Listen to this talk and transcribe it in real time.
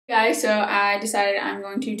Guys, so I decided I'm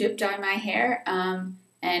going to dip dye my hair, and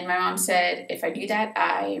my mom said if I do that,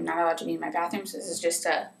 I am not allowed to be in my bathroom. So this is just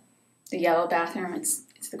the yellow bathroom. It's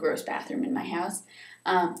the gross bathroom in my house.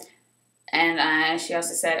 And she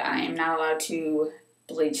also said I am not allowed to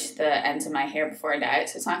bleach the ends of my hair before I dye it,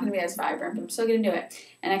 so it's not going to be as vibrant, but I'm still going to do it.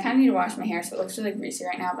 And I kind of need to wash my hair, so it looks really greasy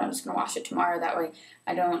right now, but I'm just going to wash it tomorrow. That way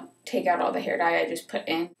I don't take out all the hair dye I just put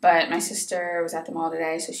in. But my sister was at the mall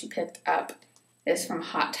today, so she picked up this from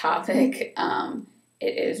Hot Topic.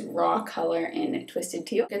 It is raw color in Twisted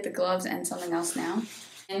Teal. Get the gloves and something else now.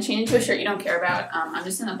 And change into a shirt you don't care about. I'm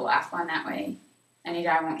just in a black one, that way any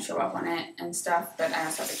dye won't show up on it and stuff, but I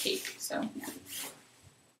also have a cape, so yeah.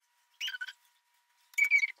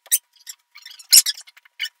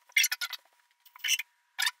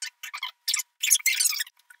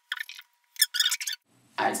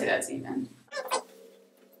 I'd say that's even.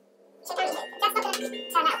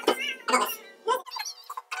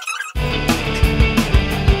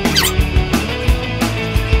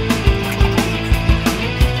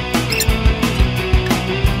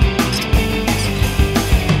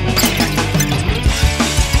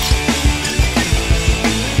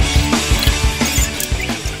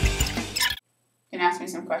 Can you ask me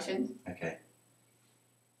some questions? Okay.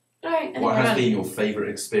 Alright. What has been your favourite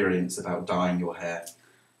experience about dyeing your hair?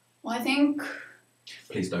 Well, I think...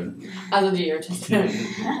 Please don't. As a dear, just I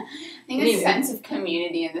think a sense of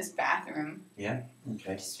community in this bathroom. Yeah?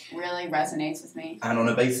 Okay. Just really resonates with me. And on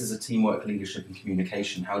a basis of teamwork, leadership and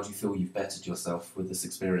communication, how do you feel you've bettered yourself with this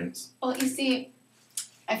experience? Well, you see,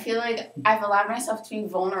 I feel like I've allowed myself to be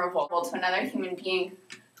vulnerable to another human being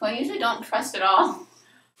who I usually don't trust at all.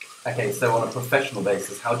 Okay, so on a professional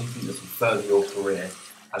basis, how do you think this will further your career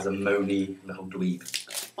as a moany little dweeb?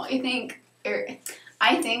 Well, I think,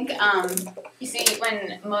 you see,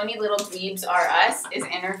 when moany little dweebs are us is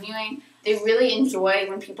interviewing, they really enjoy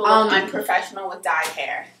when people look unprofessional with dyed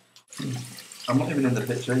hair. I'm not even in the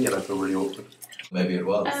picture yet, I feel really awkward. Maybe it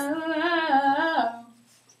was. Oh.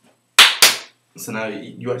 So now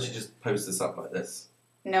you actually just post this up like this?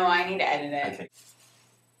 No, I need to edit it. Okay.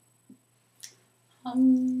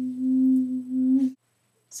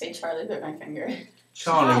 Say Charlie bit my finger.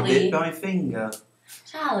 Charlie bit my finger.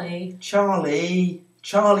 Charlie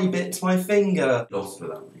bit my finger. Lost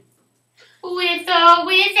without me. With or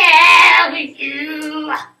without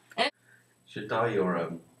you. Should dye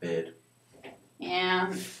your beard.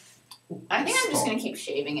 Yeah. I think I'm just going to keep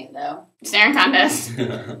shaving it, though. Staring contest.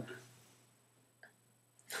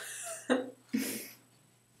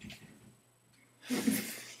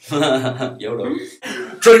 YOLO.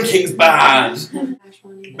 Drinking's bad!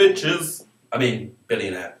 Bitches! I mean,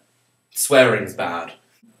 billionaire. Swearing's bad.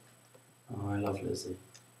 Oh, I love Lizzie.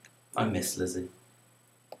 I miss Lizzie.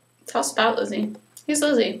 Tell us about Lizzie. Who's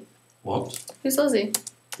Lizzie? What? Who's Lizzie?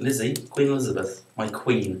 Lizzie, Queen Elizabeth. My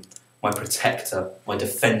queen. My protector. My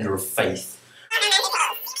defender of faith.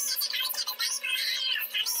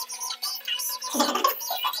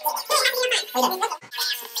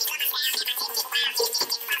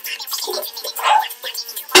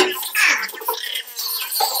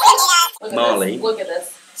 Marley. Look at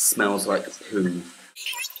this. Smells like poo.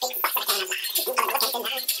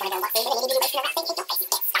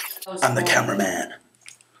 I'm the cameraman.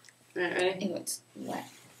 Right, ready? Ew, it's wet.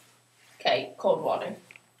 Okay, cold water.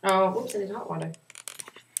 Oh, whoops, I did hot water.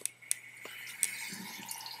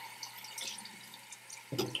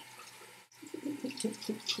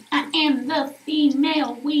 I am the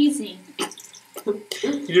female wheezing.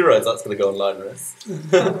 You do realise that's going to go online, Riss?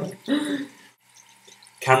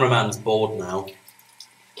 Cameraman's bored now.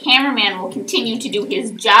 Cameraman will continue to do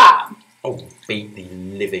his job. Oh, beat the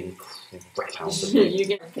living crap out of me. You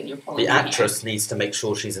get The actress needs to make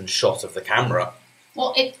sure she's in shot of the camera.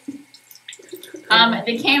 Well, the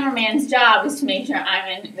cameraman's job is to make sure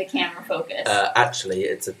I'm in the camera focus. Actually,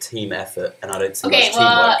 it's a team effort, and I don't see much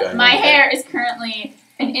teamwork going on. My hair is currently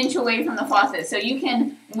an inch away from the faucet, so you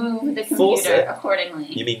can move the computer accordingly.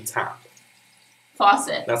 You mean tap?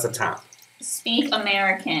 Faucet. That's a tap. Speak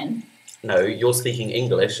American. No, you're speaking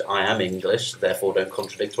English. I am English, therefore don't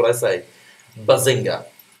contradict what I say. Bazinga.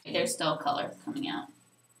 There's still color coming out.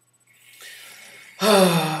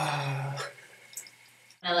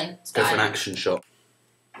 Let's go for an action shot.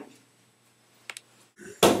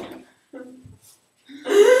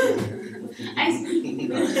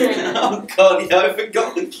 Oh god, yeah, I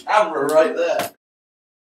forgot the camera right there.